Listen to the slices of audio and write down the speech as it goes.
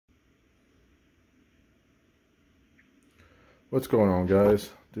What's going on, guys?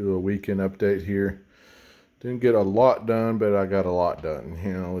 Do a weekend update here. Didn't get a lot done, but I got a lot done.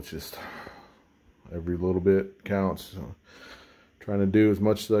 You know, it's just every little bit counts. So, trying to do as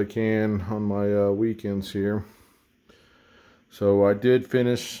much as I can on my weekends here. So I did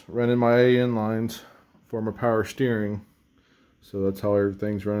finish running my AN lines for my power steering. So that's how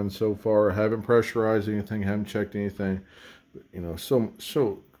everything's running so far. I haven't pressurized anything, haven't checked anything. But, you know,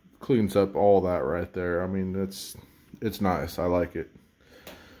 so cleans up all that right there. I mean, it's nice. I like it.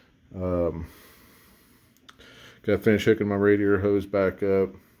 Got to finish hooking my radiator hose back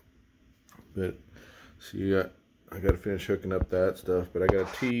up. But see, I got to finish hooking up that stuff. But I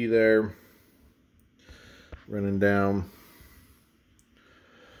got a T there running down.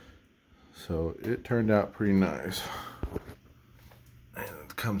 So it turned out pretty nice. And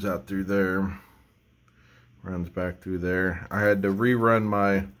it comes out through there. Runs back through there. I had to rerun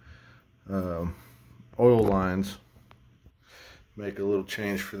my oil lines. Make a little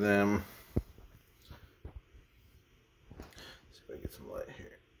change for them. See if I can get some light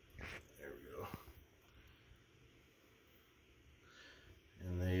here. There we go.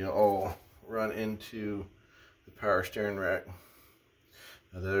 And they all run into the power steering rack.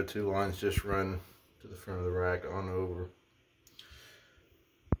 Now the other two lines just run to the front of the rack on over.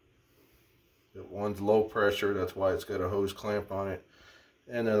 But one's low pressure, that's why it's got a hose clamp on it.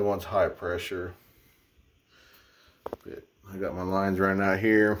 And the other one's high pressure. But I got my lines running out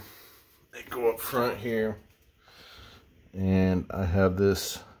here. They go up front here. And I have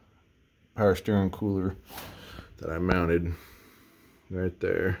this power steering cooler that I mounted right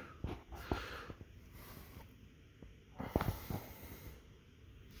there.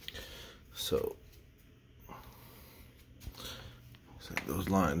 So those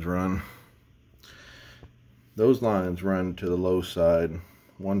lines run. Those lines run to the low side.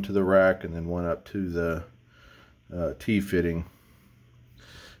 One to the rack and then one up to the T-fitting,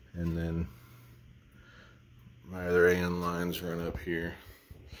 and then my other AN lines run up here,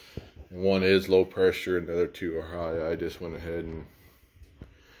 and one is low pressure and the other two are high. I just went ahead and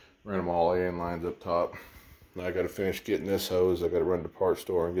ran them all AN lines up top. Now I got to finish getting this hose. I got to run to the parts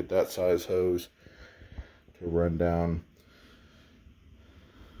store and get that size hose to run down,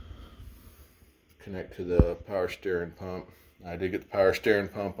 connect to the power steering pump. I did get the power steering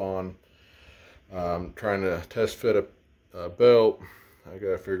pump on. Trying to test fit a belt. I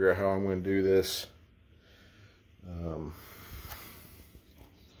gotta figure out how I'm going to do this. So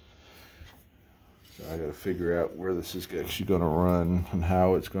I gotta figure out where this is actually going to run and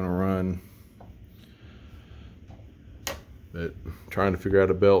how it's going to run. But trying to figure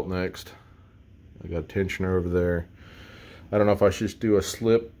out a belt next. I got a tensioner over there. I don't know if I should just do a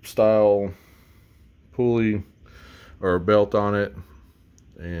slip style pulley or a belt on it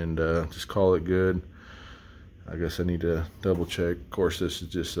and just call it good. I guess I need to double check. Of course, this is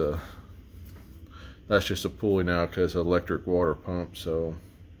just that's just a pulley now because electric water pump. So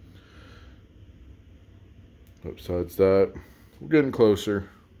besides that, we're getting closer.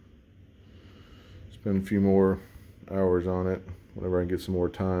 Spend a few more hours on it whenever I get some more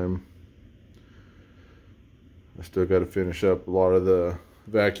time. I still got to finish up a lot of the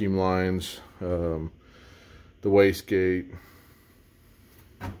vacuum lines, the wastegate.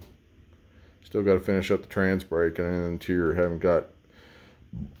 Still got to finish up the trans brake and the interior. Haven't got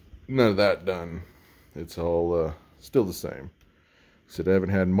none of that done. It's all still the same. Said I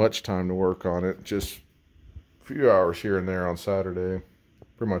haven't had much time to work on it. Just a few hours here and there on Saturday.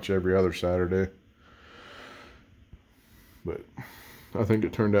 Pretty much every other Saturday. But I think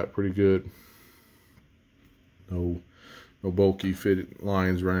it turned out pretty good. No bulky fitted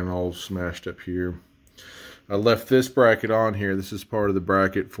lines running all smashed up here. I left this bracket on here. This is part of the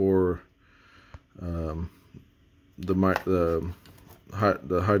bracket for the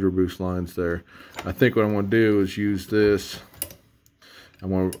Hydro Boost lines there. I think what I'm going to do is use this. I'm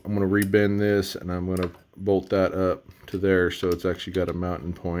going to rebend this and I'm going to bolt that up to there so it's actually got a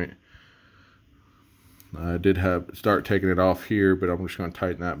mounting point. I did start taking it off here, but I'm just going to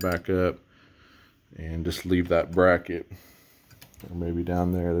tighten that back up and just leave that bracket. Or maybe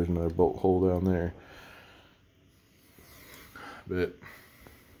down there, there's another bolt hole down there. But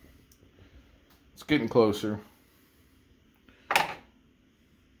it's getting closer.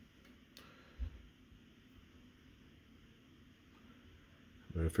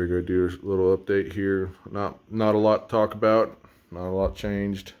 But I figure I'd do a little update here. Not a lot to talk about. Not a lot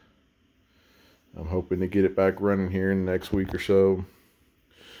changed. I'm hoping to get it back running here in the next week or so.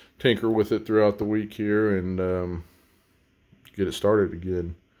 Tinker with it throughout the week here and get it started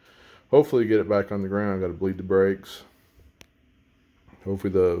again. Hopefully get it back on the ground. Got to bleed the brakes.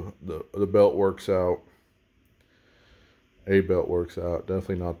 Hopefully the belt works out. A-belt works out.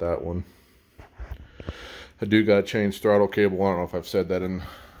 Definitely not that one. I do got to change throttle cable. I don't know if I've said that. And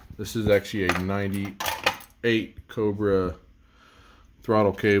this is actually a 98 Cobra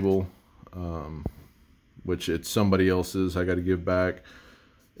throttle cable, which it's somebody else's. I got to give back.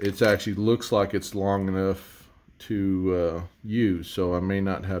 It actually looks like it's long enough to use, so I may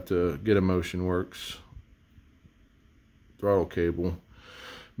not have to get a MotionWorks throttle cable.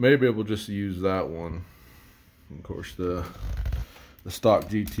 Maybe able just to use that one. Of course, the stock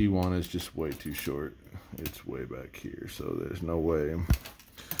GT one is just way too short. It's way back here, so there's no way.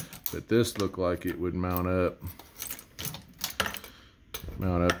 But this looked like it would mount up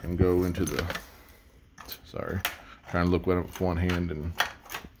and go into the, sorry, trying to look at it with one hand and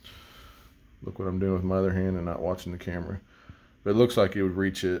look what I'm doing with my other hand and not watching the camera. But it looks like it would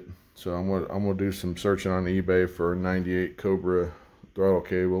reach it. So I'm gonna do some searching on eBay for a 98 Cobra throttle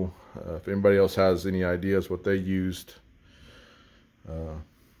cable. If anybody else has any ideas what they used,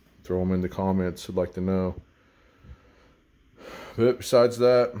 throw them in the comments. I'd like to know. But besides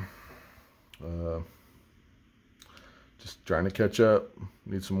that, just trying to catch up.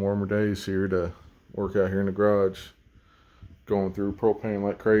 Need some warmer days here to work out here in the garage. Going through propane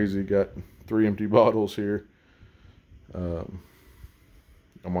like crazy. Got 3 empty bottles here. On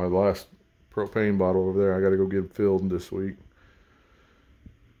my last propane bottle over there, I got to go get filled this week.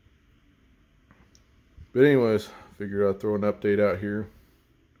 But anyways, figured I'd throw an update out here.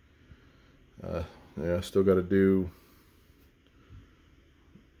 Yeah, I still got to do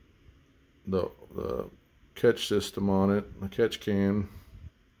the catch system on it, the catch can.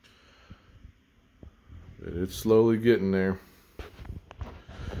 It's slowly getting there.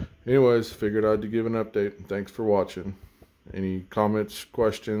 Anyways, figured I'd give an update. Thanks for watching. Any comments,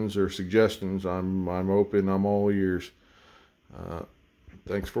 questions, or suggestions, I'm open. I'm all ears.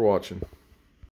 Thanks for watching.